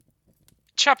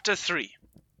Chapter 3.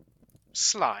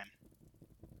 Slime.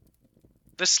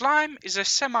 The slime is a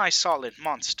semi-solid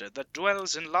monster that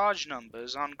dwells in large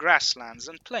numbers on grasslands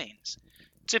and plains,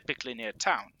 typically near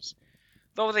towns,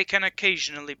 though they can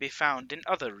occasionally be found in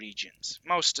other regions,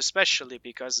 most especially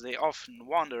because they often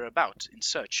wander about in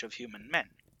search of human men.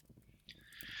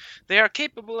 They are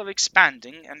capable of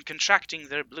expanding and contracting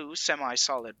their blue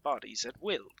semi-solid bodies at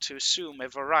will to assume a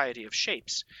variety of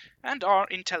shapes, and are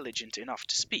intelligent enough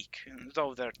to speak,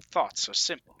 though their thoughts are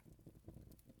simple.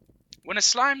 When a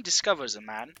slime discovers a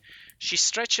man, she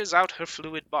stretches out her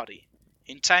fluid body,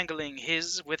 entangling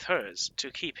his with hers to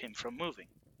keep him from moving.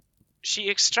 She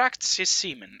extracts his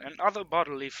semen and other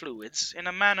bodily fluids in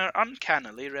a manner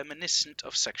uncannily reminiscent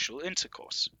of sexual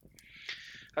intercourse.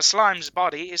 A slime's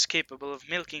body is capable of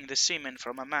milking the semen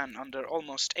from a man under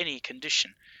almost any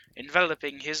condition,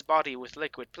 enveloping his body with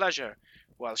liquid pleasure,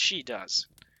 while she does.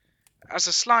 As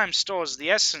a slime stores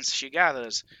the essence she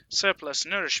gathers, surplus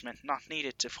nourishment not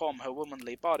needed to form her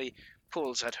womanly body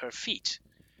pools at her feet.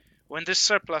 When this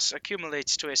surplus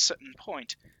accumulates to a certain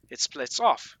point, it splits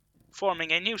off,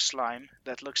 forming a new slime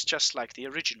that looks just like the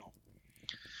original.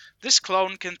 This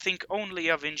clone can think only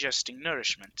of ingesting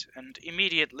nourishment, and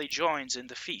immediately joins in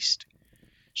the feast.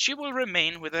 She will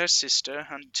remain with her sister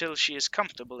until she is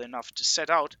comfortable enough to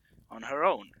set out on her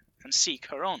own and seek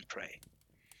her own prey.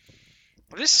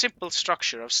 This simple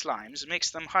structure of slimes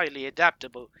makes them highly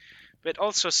adaptable, but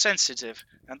also sensitive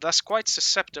and thus quite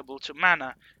susceptible to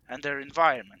mana and their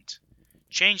environment.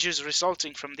 Changes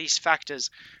resulting from these factors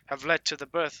have led to the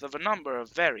birth of a number of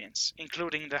variants,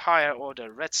 including the higher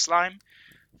order red slime,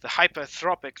 the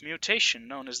hyperthropic mutation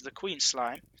known as the queen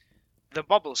slime, the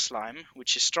bubble slime,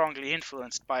 which is strongly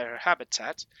influenced by her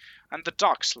habitat, and the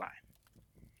dark slime.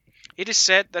 It is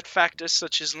said that factors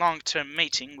such as long-term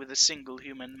mating with a single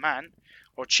human man,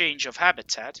 or change of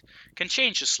habitat, can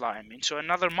change a slime into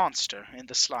another monster in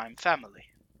the slime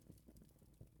family.